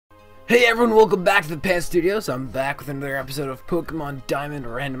Hey everyone, welcome back to the Pan Studios. I'm back with another episode of Pokemon Diamond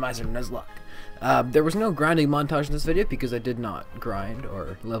Randomizer Nuzlocke. There was no grinding montage in this video because I did not grind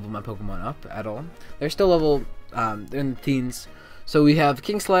or level my Pokemon up at all. They're still level in the teens. So we have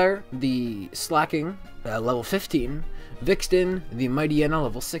Kingslayer, the Slacking, level 15, Vixen, the Mightyena,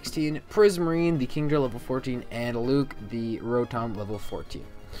 level 16, Prismarine, the Kingdra, level 14, and Luke, the Rotom, level 14.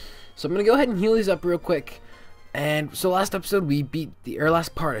 So I'm going to go ahead and heal these up real quick. And so last episode we beat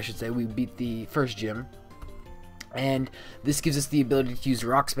last part I should say, we beat the first gym. And this gives us the ability to use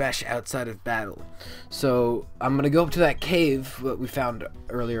Rock Smash outside of battle. So I'm going to go up to that cave that we found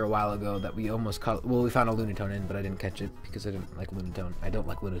earlier a while ago that we almost caught. Well, we found a Lunatone in, but I didn't catch it because I didn't like Lunatone. I don't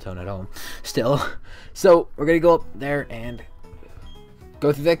like Lunatone at all, still. So we're going to go up there and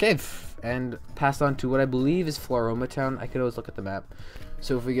go through that cave and pass on to what I believe is Floroma Town. I could always look at the map.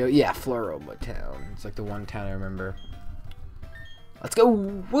 So if we go, yeah, Floroma Town. It's like the one town I remember. Let's go!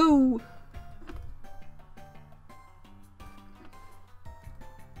 Woo!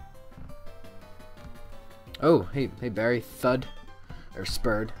 Oh, hey Barry. Thud. Or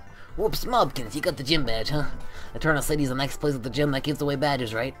Spurred. Whoops, Mobkins, you got the gym badge, huh? Eternal City's the next place at the gym that gives away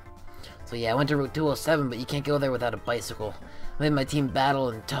badges, right? So yeah, I went to Route 207, but you can't go there without a bicycle. I made my team battle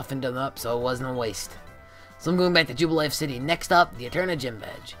and toughened them up, so it wasn't a waste. So I'm going back to Jubilife City. Next up, the Eterna Gym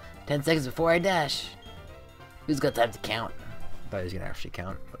Badge. 10 seconds before I dash. Who's got time to count? I thought he was going to actually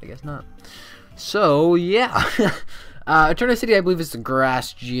count, but I guess not. So, yeah. Eterna City, I believe, is the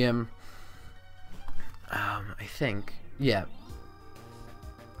grass gym. I think. Yeah.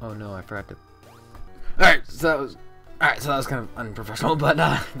 Oh, no, I forgot to... Alright, so that was kind of unprofessional, but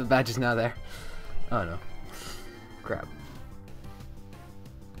the badge is now there. Oh, no. Crap.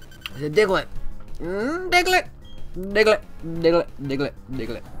 It's a Diglett. Diglett!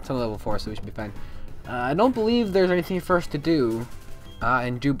 It's on level 4, so we should be fine. I don't believe there's anything for us to do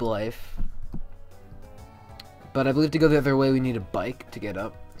in Jubilife. But I believe to go the other way we need a bike to get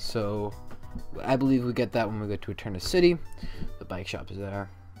up. So I believe we get that when we go to Eterna City. The bike shop is there.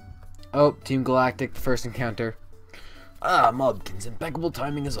 Oh, Team Galactic, the first encounter. Ah, Mobkins, impeccable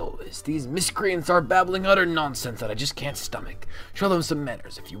timing as always. These miscreants are babbling utter nonsense that I just can't stomach. Show them some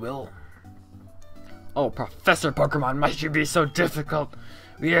manners, if you will. Oh, Professor Pokemon, must you be so difficult?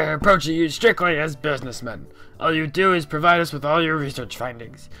 We are approaching you strictly as businessmen. All you do is provide us with all your research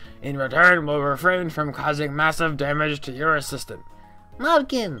findings. In return, we'll refrain from causing massive damage to your assistant.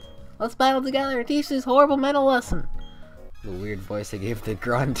 Mobkin, let's battle together. Teach this horrible mental lesson. The weird voice I gave the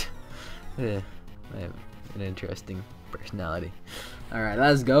grunt. I have an interesting personality. Alright,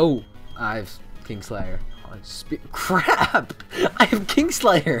 let's go. I have Kingslayer. Crap! I have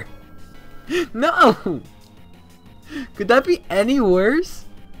Kingslayer! No! Could that be any worse?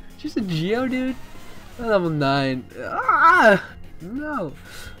 Just a Geodude? Level 9. Ah! No!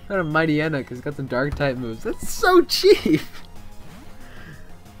 Not a Mightyena because it's got some dark type moves. That's so cheap!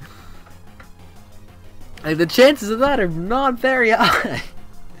 Like, the chances of that are not very high.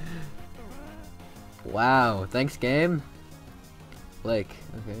 Wow, thanks game. Blake,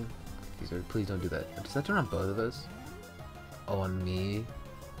 okay. Please don't do that. Does that turn on both of us? Oh, on me?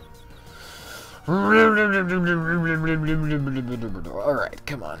 Alright,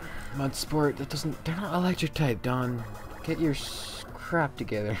 come on. Mud Sport, that doesn't... They're not electric type, Don. Get your crap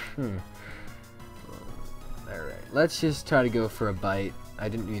together. Alright, let's just try to go for a bite. I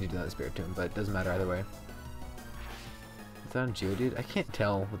didn't mean to do that with Spiritomb, but it doesn't matter either way. Is that on Geodude? I can't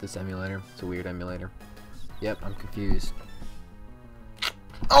tell with this emulator. It's a weird emulator. Yep, I'm confused.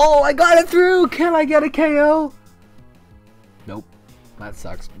 Oh, I got it through! Can I get a KO? Nope. That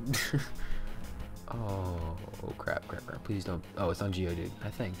sucks. Oh, crap. Please don't. Oh, it's on Geodude, I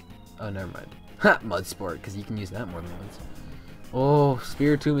think. Oh, never mind. Ha! Mud Sport, because you can use that more than once. Oh,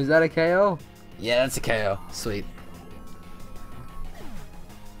 Spiritomb, is that a KO? Yeah, that's a KO. Sweet.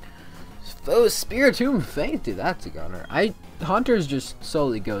 Oh, Spiritomb fainted. That's a gunner. Haunter's just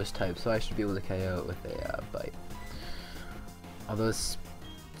solely ghost type, so I should be able to KO it with a bite. Although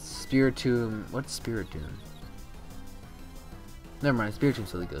Spiritomb, what's Spiritomb? Never mind,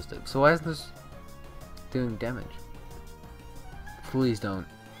 Spiritomb's solely ghost type. So why isn't this doing damage? Please don't.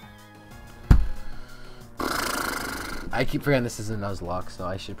 I keep forgetting this is a Nuzlocke, so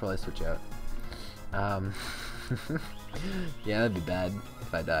I should probably switch out. Yeah, that'd be bad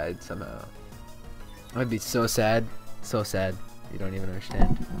if I died somehow. I'd be so sad. So sad. You don't even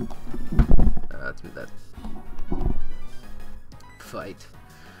understand. Let's move that. Fight.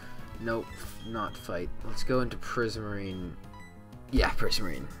 Nope, not fight. Let's go into Prismarine. Yeah,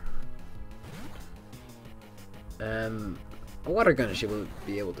 Prismarine. A water gun should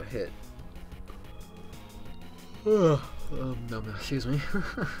be able to hit. No, excuse me.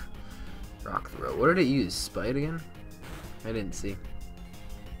 Rock throw. What did it use? Spite again? I didn't see.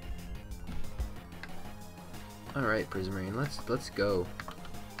 Alright, Prismarine, let's go.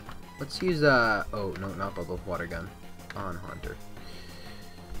 Let's use oh no, not bubble, water gun on Haunter.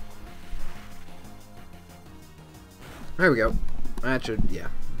 There we go. That should, yeah.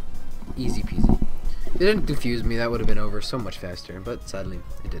 Easy peasy. It didn't confuse me, that would have been over so much faster, but sadly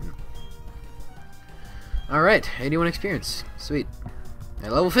it didn't. Alright, 81 experience. Sweet.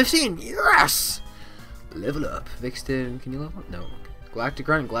 At level 15, yes! Level up. Vixen, can you level up? No. Galactic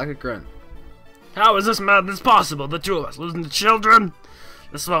Grunt, Galactic Grunt. How is this madness possible? The two of us losing the children?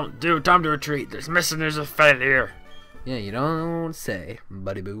 This won't do. Time to retreat. This mission is a failure. Yeah, you don't say,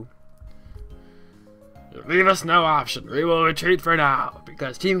 buddy boo. You leave us no option. We will retreat for now.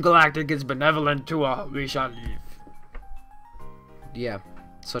 Because Team Galactic is benevolent to all. We shall leave. Yeah,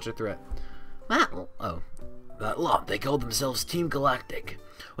 such a threat. Oh. That lot, they called themselves Team Galactic.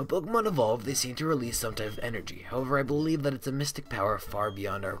 When Pokemon evolve, they seem to release some type of energy. However, I believe that it's a mystic power far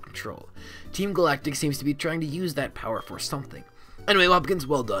beyond our control. Team Galactic seems to be trying to use that power for something. Anyway, Hopkins,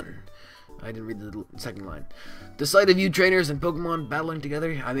 well done. I didn't read the second line. The sight of you trainers and Pokemon battling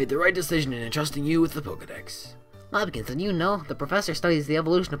together, I made the right decision in entrusting you with the Pokedex. Hopkins, and you know, the professor studies the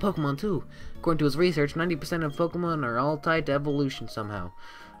evolution of Pokemon too. According to his research, 90% of Pokemon are all tied to evolution somehow.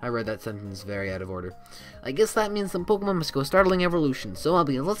 I read that sentence very out of order. I guess that means some Pokemon must go startling evolution. So,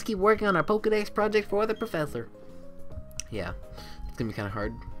 Hopkins, let's keep working on our Pokedex project for the professor. Yeah, it's gonna be kind of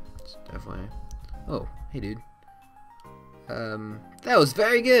hard. Definitely. Oh, hey, dude. That was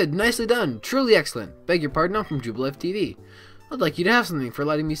very good. Nicely done. Truly excellent. Beg your pardon, I'm from Jubilife TV. I'd like you to have something for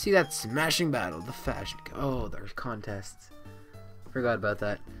letting me see that smashing battle. The fashion. Oh, there's contests. Forgot about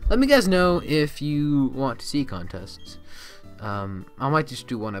that. Let me guys know if you want to see contests. I might just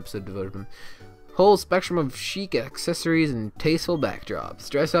do one episode devoted to them. Whole spectrum of chic accessories and tasteful backdrops.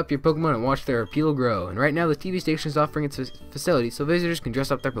 Dress up your Pokemon and watch their appeal grow. And right now the TV station is offering its facility so visitors can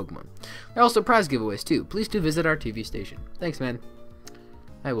dress up their Pokemon. There are also prize giveaways too. Please do visit our TV station. Thanks, man.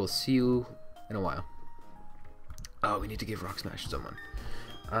 I will see you in a while. Oh, we need to give Rock Smash to someone.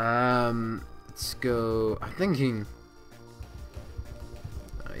 Let's go. I'm thinking.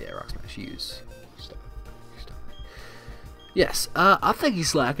 Oh yeah, Rock Smash. Use. Stop. Yes. I think he's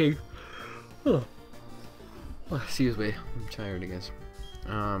slacking. Oh, excuse me. I'm tired, I guess.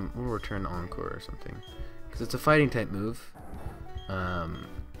 We'll return Encore or something. Because it's a fighting type move.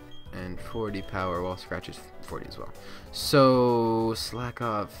 And 40 power while Scratch is 40 as well. So, slack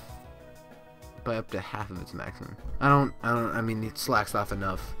off by up to half of its maximum. I mean, it slacks off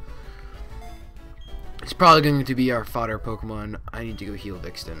enough. It's probably going to be our fodder Pokemon. I need to go heal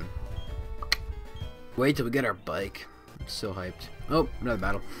Vixen. Wait till we get our bike. I'm so hyped. Oh, another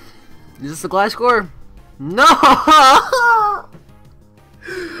battle. Is this the glass score? No!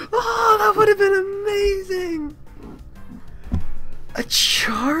 Oh, that would have been amazing! A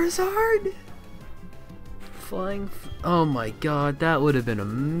Charizard? Flying? Oh my god, that would have been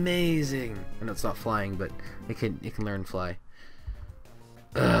amazing! I know it's not flying, but it can learn fly.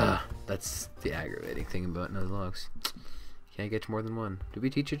 Ugh, that's the aggravating thing about Nuzlocke. Can't get more than one. Did we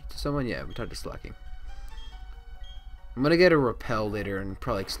teach it to someone? Yeah, we taught it to Slacking. I'm gonna get a Repel later and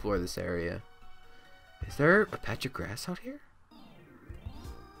probably explore this area. Is there a patch of grass out here?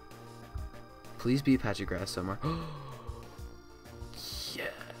 Please be a patch of grass somewhere.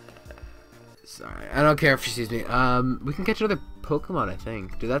 Yes. Alright, I don't care if she sees me. We can catch another Pokemon, I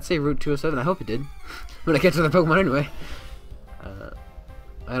think. Did that say Route 207? I hope it did. I'm gonna catch another Pokemon anyway.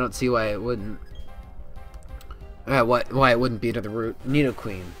 I don't see why it wouldn't. Yeah, why it wouldn't be another route.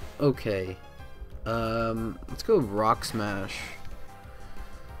 Nidoqueen. Okay. Let's go Rock Smash.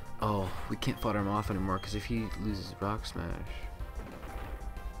 Oh, we can't fodder him off anymore because if he loses Rock Smash.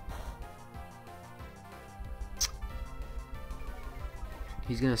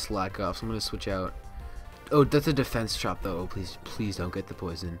 He's gonna slack off, so I'm gonna switch out. Oh, that's a defense chop though. Oh, please don't get the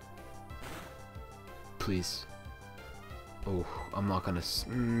poison. Please. Oh, I'm not gonna.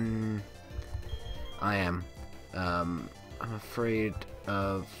 I am. I'm afraid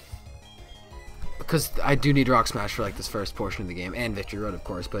of. Because I do need Rock Smash for like this first portion of the game, and Victory Road of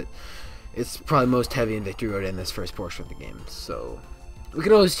course, but it's probably most heavy in Victory Road in this first portion of the game, so we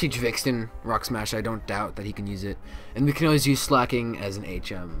can always teach Vixen Rock Smash. I don't doubt that he can use it, and we can always use Slacking as an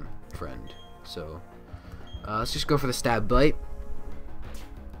HM friend, so let's just go for the Stab Bite.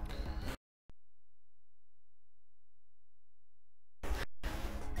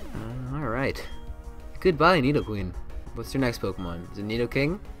 Alright, goodbye Nidoqueen. What's your next Pokemon? Is it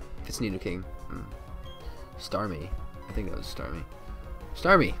Nidoking? If it's Nidoking. Starmie. I think that was Starmie.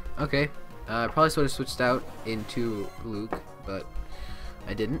 Starmie! Okay. Probably sort of switched out into Luke, but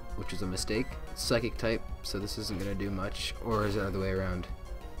I didn't, which was a mistake. Psychic type, so this isn't going to do much. Or is it the other way around?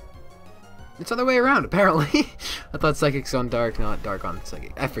 It's the other way around, apparently. I thought Psychic's on Dark, not Dark on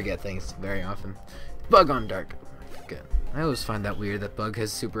Psychic. I forget things very often. Bug on Dark. Good. I always find that weird that Bug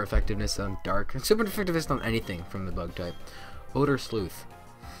has super effectiveness on Dark. And super effectiveness on anything from the Bug type. Odor Sleuth.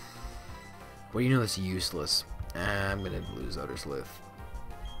 Well, you know that's useless. I'm going to lose Odor Sleuth.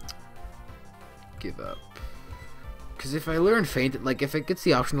 Give up. Because if I learn Feint, like if it gets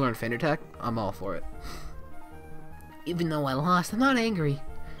the option to learn Feint Attack, I'm all for it. Even though I lost, I'm not angry.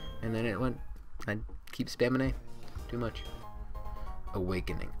 And then it went, I keep spamming A. Too much.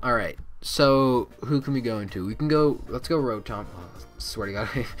 Awakening. Alright, so who can we go into? We can go, let's go Rotom. Oh, swear to God,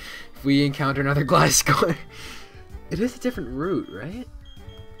 if we encounter another Gliscor. It is a different route, right?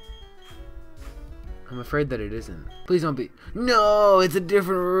 I'm afraid that it isn't. Please don't be. No, it's a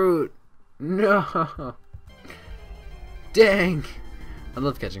different route. No. Dang. I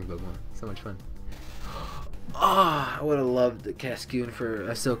love catching Pokemon. So much fun. Ah, I would have loved the Cascoon for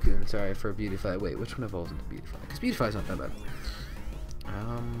a Silcoon. Sorry, for Beautify. Wait, which one evolves into Beautify? Because Beautify's not that bad.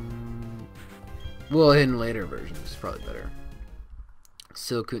 Well, in later versions, it's probably better.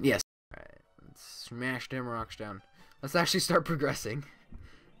 Silcoon, yes. Alright, let's smash them rocks down. Let's actually start progressing.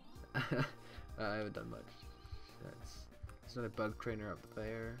 I haven't done much. There's another bug trainer up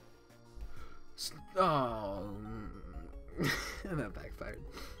there. Oh, that backfired.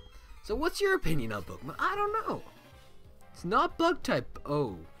 So what's your opinion of Pokemon? I don't know. It's not bug type.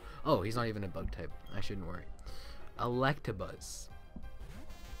 Oh, he's not even a bug type. I shouldn't worry. Electabuzz.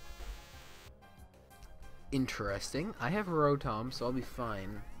 Interesting. I have Rotom, so I'll be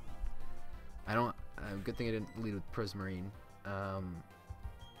fine. Good thing I didn't lead with Prismarine.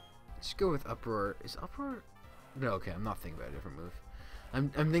 Let's go with Uproar. Is Uproar? No, okay. I'm not thinking about a different move. I'm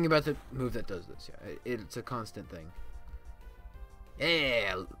thinking about the move that does this. Yeah, it's a constant thing.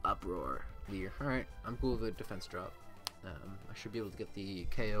 Yeah, Uproar. Leer. All right, I'm cool with the defense drop. I should be able to get the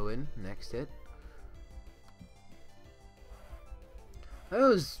KO in next hit. I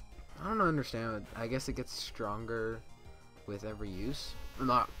don't understand. I guess it gets stronger with every use.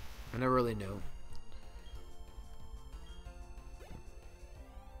 I never really knew.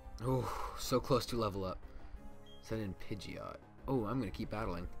 Oh, so close to level up. Send in Pidgeot. Oh, I'm gonna keep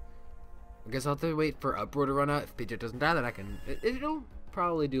battling. I guess I'll have to wait for Uproar to run out. If Pidgeot doesn't die, then I can. It'll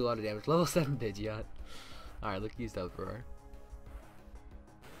probably do a lot of damage. Level 7 Pidgeot. Alright, let's use Uproar.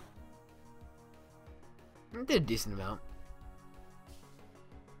 It did a decent amount.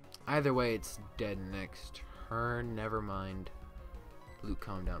 Either way, it's dead next turn. Never mind. Luke,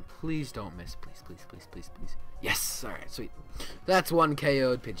 calm down. Please don't miss. Please, please, please, please, please. Yes! Alright, sweet. That's one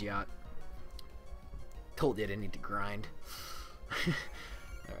KO'd Pidgeot. Told you I didn't need to grind.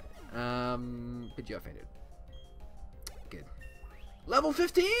 Alright. Pidgeot fainted. Good. Level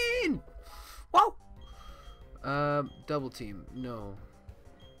 15! Whoa! Double team. No.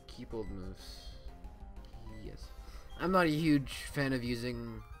 Keep old moves. Yes. I'm not a huge fan of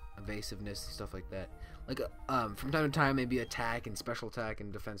using evasiveness and stuff like that. Like, from time to time, maybe attack and special attack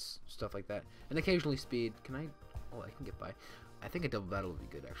and defense, stuff like that. And occasionally speed. Can I? Oh, I can get by. I think a double battle would be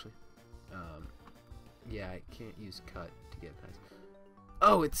good, actually. Yeah, I can't use cut to get past.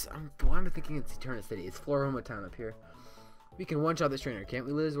 Oh, why am I thinking it's Eternal City? It's Floroma Town up here. We can one-shot this trainer, can't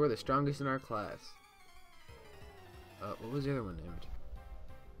we, Liz? We're the strongest in our class. What was the other one named?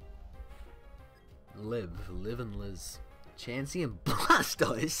 Liv and Liz. Chansey and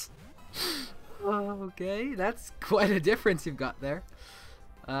Blastoise. Okay, that's quite a difference you've got there.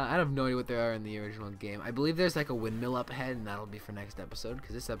 I have no idea what they are in the original game. I believe there's like a windmill up ahead, and that'll be for next episode.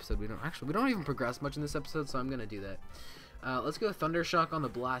 Because this episode we don't even progress much in this episode, so I'm gonna do that. Let's go Thundershock on the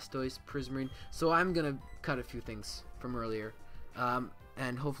Blastoise, Prismarine. So I'm gonna cut a few things from earlier,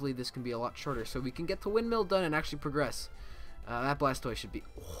 and hopefully this can be a lot shorter, so we can get the windmill done and actually progress. That Blastoise should be.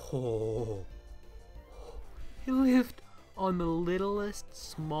 Oh, he lived on the littlest,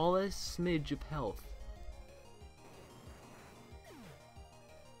 smallest smidge of health.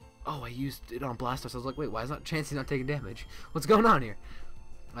 Oh, I used it on Blastoise. I was like, wait, why is Chansey not taking damage? What's going on here?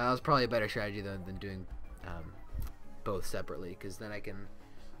 That was probably a better strategy than doing both separately, because then I can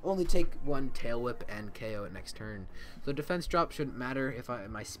only take one Tail Whip and KO it next turn. So defense drop shouldn't matter if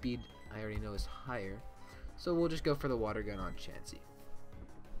my speed I already know is higher. So we'll just go for the Water Gun on Chansey.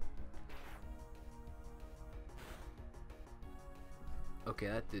 Okay,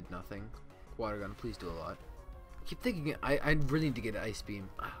 that did nothing. Water Gun, please do a lot. I keep thinking I really need to get an Ice Beam.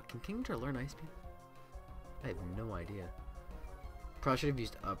 Can Kingdra learn Ice Beam? I have no idea. Probably should have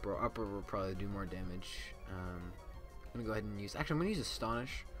used Uproar. Uproar will probably do more damage. I'm gonna go ahead and use. Actually, I'm gonna use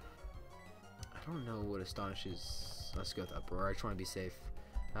Astonish. I don't know what Astonish is. Let's go with Uproar. I just want to be safe.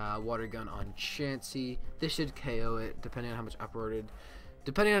 Water gun on Chansey. This should KO it, depending on how much uprooted.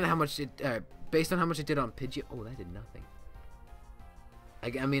 Depending on how much it, based on how much it did on Pidgey. Oh, that did nothing.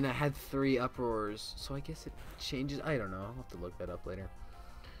 I mean, I had 3 uproars, so I guess it changes. I don't know. I'll have to look that up later.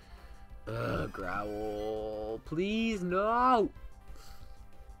 Growl. Please, no!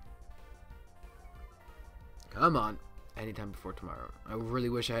 Come on. Anytime before tomorrow. I really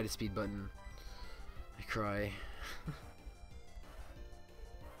wish I had a speed button. I cry.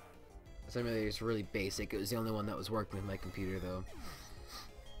 Simulator is really basic. It was the only one that was working with my computer, though.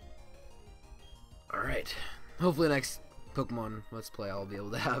 Alright. Hopefully next Pokemon Let's Play I'll be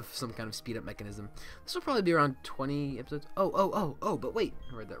able to have some kind of speed up mechanism. This will probably be around 20 episodes. Oh, but wait.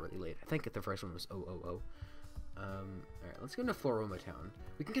 I read that really late. I think the first one was Alright, let's go into Floroma Town.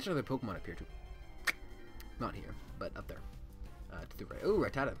 We can catch another Pokemon up here, too. Not here, but up there. To the right. Oh,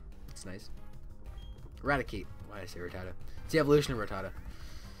 Rattata. That's nice. Eradicate. Why did I say Rattata? It's the evolution of Rattata.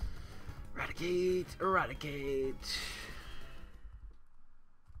 Eradicate.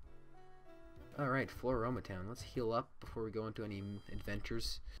 Alright, Floroma Town. Let's heal up before we go into any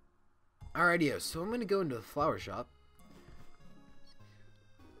adventures. Alrighty, so I'm going to go into the flower shop.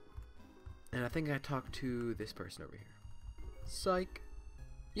 And I think I talked to this person over here. Psych.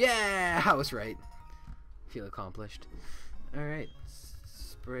 Yeah, I was right. Feel accomplished. Alright,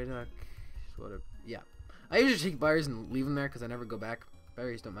 spray duck. Yeah. I usually take berries and leave them there because I never go back.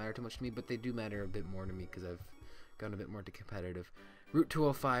 Berries don't matter too much to me, but they do matter a bit more to me because I've gone a bit more to competitive. Route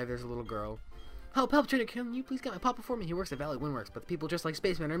 205, there's a little girl. Help, trainer, can you please get my papa for me? He works at Valley Windworks, but the people just like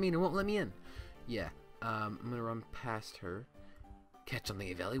Spaceman are mean and won't let me in. Yeah, I'm gonna run past her. Catch something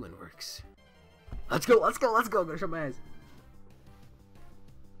at Valley Windworks. Let's go! I'm gonna show my eyes.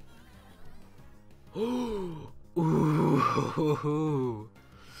 Ooh,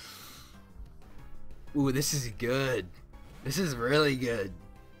 this is good. This is really good.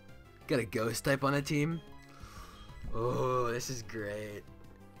 Got a ghost type on the team. Oh, this is great.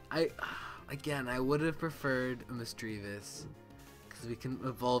 Again, I would have preferred a Misdreavus because we can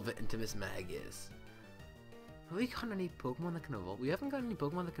evolve it into Miss Magius. Have we got any Pokemon that can evolve? We haven't got any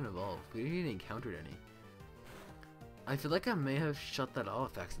Pokemon that can evolve. We haven't even encountered any. I feel like I may have shut that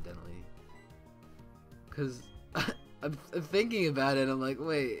off accidentally. Because I'm thinking about it, I'm like,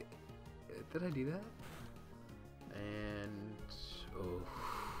 wait, did I do that? And, oh,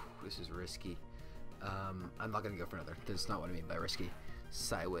 this is risky. I'm not going to go for another. That's not what I mean by risky.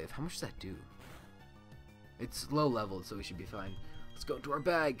 Psywave. How much does that do? It's low leveled, so we should be fine. Let's go to our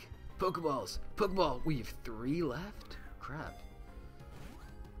bag. Pokeballs. Pokeball. We have 3 left? Crap.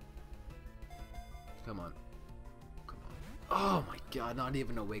 Come on. Oh my god, not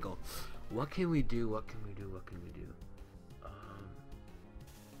even a wiggle. What can we do?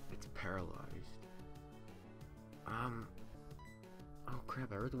 It's paralyzed. Oh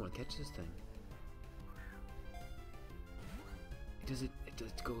crap, I really want to catch this thing. It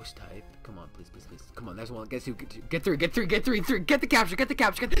does ghost type. Come on, please. Come on, there's one. Get through. Get the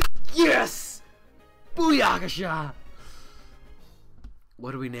capture. Yes! Booyakasha!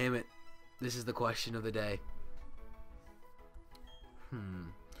 What do we name it? This is the question of the day.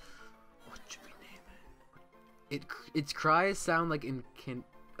 What should we name it? Its cries sound like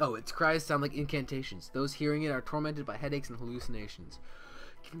incantations. Those hearing it are tormented by headaches and hallucinations.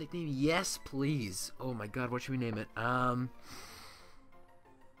 Give a nickname? Yes, please. Oh my god, what should we name it?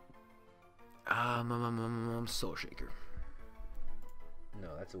 Soul Shaker. No,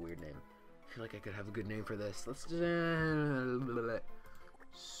 that's a weird name. I feel like I could have a good name for this. Let's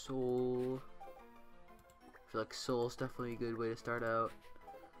Soul. I feel like Soul's definitely a good way to start out.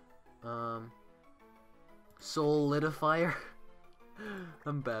 Solidifier.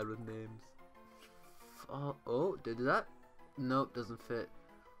 I'm bad with names. Oh, did that? Nope, doesn't fit.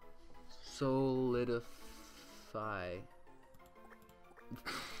 Solidify.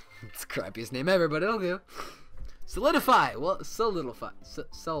 It's the crappiest name ever, but it'll do. Solidify. Well, solidify.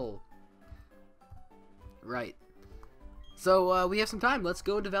 Soul. Right. So we have some time. Let's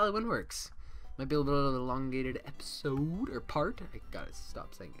go into Valley Windworks. Might be a little bit of an elongated episode or part. I gotta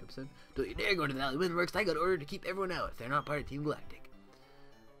stop saying episode. Don't you dare go to Valley Windworks. I got ordered to keep everyone out if they're not part of Team Galactic.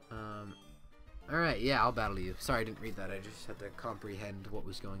 Alright, yeah, I'll battle you. Sorry I didn't read that. I just had to comprehend what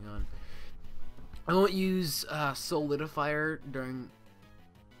was going on. I won't use Solidifier during...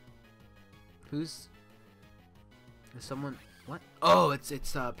 Is someone... What? Oh, it's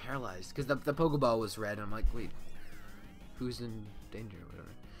paralyzed. Because the Pokeball was red. And I'm like, wait. Who's in danger or whatever?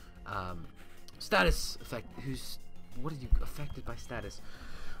 Status effect. What are you affected by status?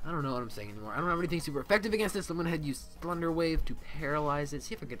 I don't know what I'm saying anymore. I don't have anything super effective against this, so I'm going to head use Thunder Wave to paralyze it.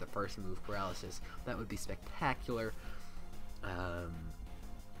 See if I get the first move, paralysis. That would be spectacular.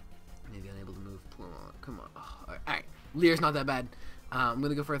 Leer's not that bad. I'm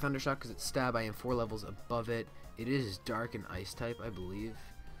gonna go for a Thundershock because it's stab. I am 4 levels above it. It is dark and ice type, I believe.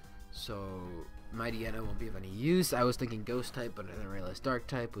 So Mighty Anna won't be of any use. I was thinking ghost type, but I didn't realize dark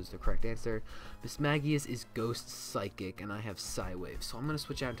type was the correct answer. Miss Magius is ghost psychic, and I have Psywave. So I'm gonna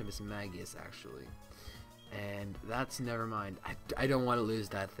switch out to Miss Magius actually. And that's never mind. I don't want to lose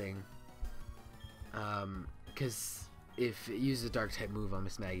that thing. Because if it uses a dark type move on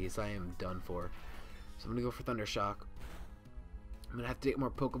Miss Magius, I am done for. So I'm gonna go for Thundershock. I'm gonna have to get more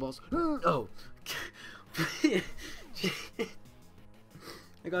Pokeballs. Oh!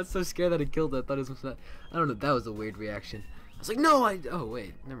 I got so scared that I killed it. I thought it was that. I don't know. That was a weird reaction. I was like, no, oh,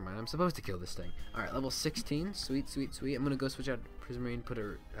 wait. Never mind. I'm supposed to kill this thing. Alright, level 16. Sweet, sweet, sweet. I'm gonna go switch out Prismarine. Put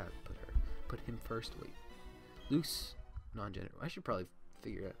him first. Wait. Loose. Non-gender. I should probably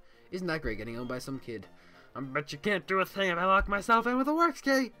figure it out. Isn't that great getting owned by some kid? I bet you can't do a thing if I lock myself in with a Works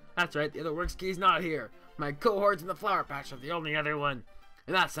key. That's right, the other Works key's not here. My cohorts in the Flower Patch are the only other one.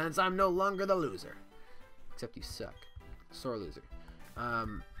 In that sense, I'm no longer the loser. Except you suck. Sore loser.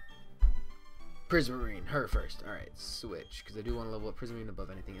 Prismarine, her first. Alright, switch. Because I do want to level up Prismarine above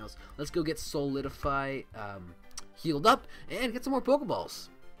anything else. Let's go get Solidify, healed up, and get some more Pokeballs.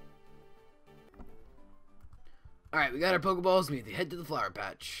 Alright, we got our Pokeballs. We need to head to the Flower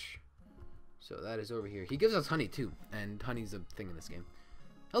Patch. So that is over here. He gives us honey too, and honey's a thing in this game.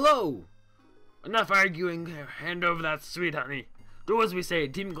 Hello! Enough arguing. Hand over that sweet honey. Do as we say.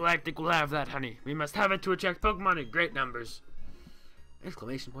 Team Galactic will have that honey. We must have it to attract Pokemon in great numbers.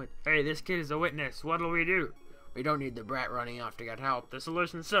 Exclamation point. Hey, this kid is a witness. What'll we do? We don't need the brat running off to get help. The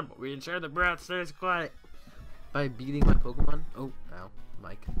solution's simple. We ensure the brat stays quiet. By beating my Pokemon? Oh, ow.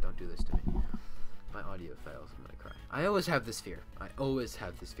 Mike, don't do this to me. My audio fails. I'm gonna cry. I always have this fear.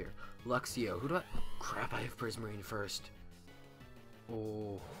 Luxio. Who do I... Oh, crap, I have Prismarine first.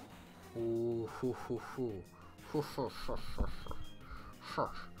 Oh. Ooh.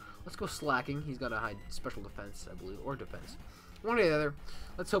 Let's go Slacking. He's got a high special defense, I believe. Or defense. One or the other.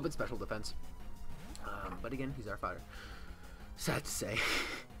 Let's hope it's special defense. But again, he's our fighter. Sad to say.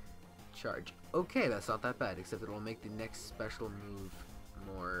 Charge. Okay, that's not that bad, except it will make the next special move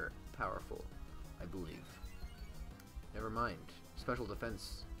more powerful, I believe. Never mind. Special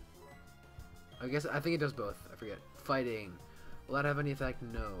defense. I think it does both. I forget. Fighting. Will that have any effect?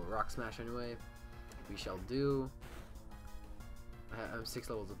 No. Rock Smash anyway. We shall do. I'm 6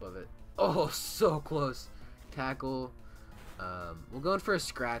 levels above it. Oh, so close. Tackle. We'll go in for a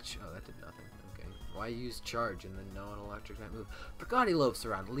Scratch. Oh, that did nothing. Okay. Why use Charge and then no an electric type move? Forgot he loafs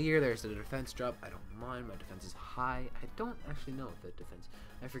around Leer. There's the defense drop. I don't mind. My defense is high. I don't actually know the defense.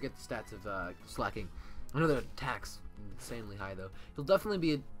 I forget the stats of Slacking. I know that attack's insanely high though. He'll definitely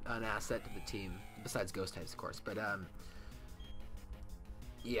be an asset to the team. Besides Ghost types, of course. But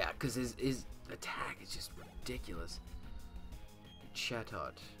yeah, because his attack is just ridiculous.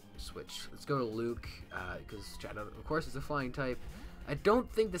 Chatot. Switch. Let's go to Luke, because Chatot, of course, is a flying type. I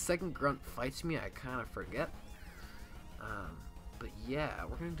don't think the second grunt fights me. I kind of forget. But yeah,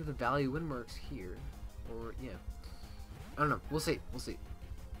 we're going to do the Valley Windworks here. Or, yeah. I don't know. We'll see. We'll see.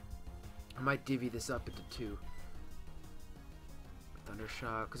 I might divvy this up into 2.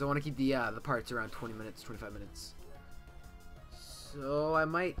 Thundershock, because I want to keep the parts around 20 minutes, 25 minutes. So I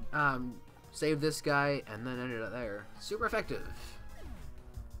might save this guy and then end it up there. Super effective.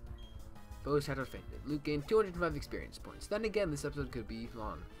 Foes Shadow fainted. Luke gained 205 experience points. Then again, this episode could be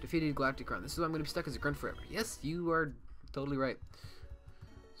long. Defeated Galactic Grunt. This is why I'm going to be stuck as a grunt forever. Yes, you are totally right.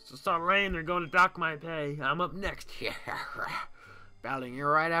 So stop lame, they're going to dock my pay. I'm up next. Battling you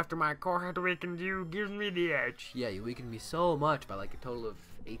right after my core had weakened you gives me the edge. Yeah, you weakened me so much by like a total of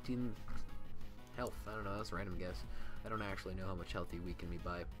 18 health. I don't know, that's a random guess. I don't actually know how much health you weakened me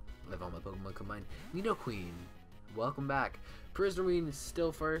by. I have all my Pokemon combined. Nidoqueen. Welcome back. Prismarine is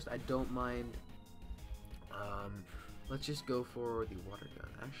still first. I don't mind. Let's just go for the water gun.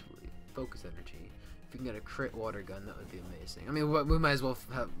 Actually, focus energy. If we can get a crit water gun, that would be amazing. I mean, we might as well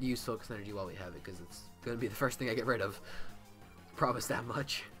use focus energy while we have it, because it's going to be the first thing I get rid of. Promise that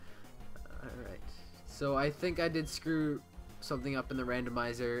much. Alright. So I think I did screw something up in the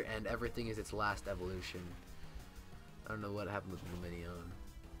randomizer, and everything is its last evolution. I don't know what happened with Lumineon.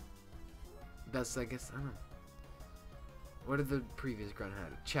 That's, I guess, I don't know. What did the previous grunt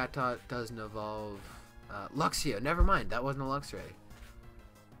have? Chatot doesn't evolve. Luxio, never mind, that wasn't a Luxray.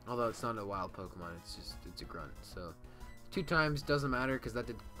 Although it's not a wild Pokemon, it's a grunt. So 2 times doesn't matter because that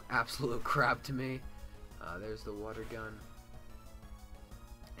did absolute crap to me. There's the water gun.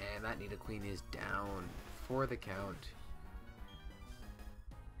 And that Nidoqueen is down for the count.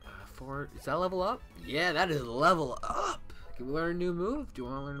 Is that level up? Yeah, that is level up. Can we learn a new move? Do you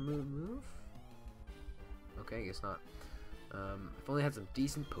want to learn a new move? Okay, I guess not. If only I had some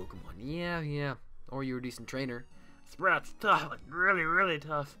decent Pokemon. Yeah. Or you were a decent trainer. Sprat's tough, like really, really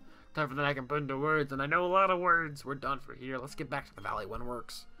tough. Tougher than I can put into words, and I know a lot of words. We're done for here. Let's get back to the Valley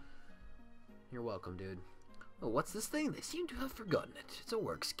Windworks. You're welcome, dude. Oh, what's this thing? They seem to have forgotten it. It's a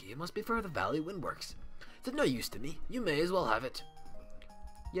works key. It must be for the Valley Windworks. It's of no use to me. You may as well have it.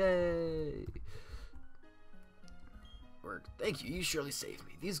 Yay! Work. Thank you. You surely saved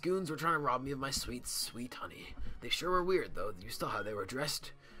me. These goons were trying to rob me of my sweet, sweet honey. They sure were weird, though. You saw how they were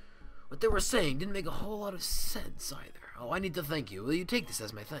dressed. What they were saying didn't make a whole lot of sense, either. Oh, I need to thank you. Will you take this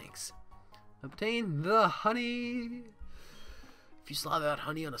as my thanks? Obtain the honey! If you slaughter that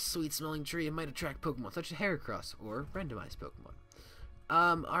honey on a sweet-smelling tree, it might attract Pokemon such as Heracross or randomized Pokemon.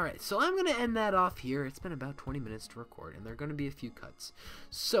 Alright, so I'm going to end that off here. It's been about 20 minutes to record, and there are going to be a few cuts.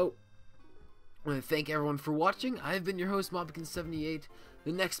 So, I want to thank everyone for watching. I've been your host, Mobkin78.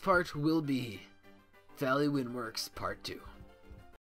 The next part will be Valley Windworks Part 2.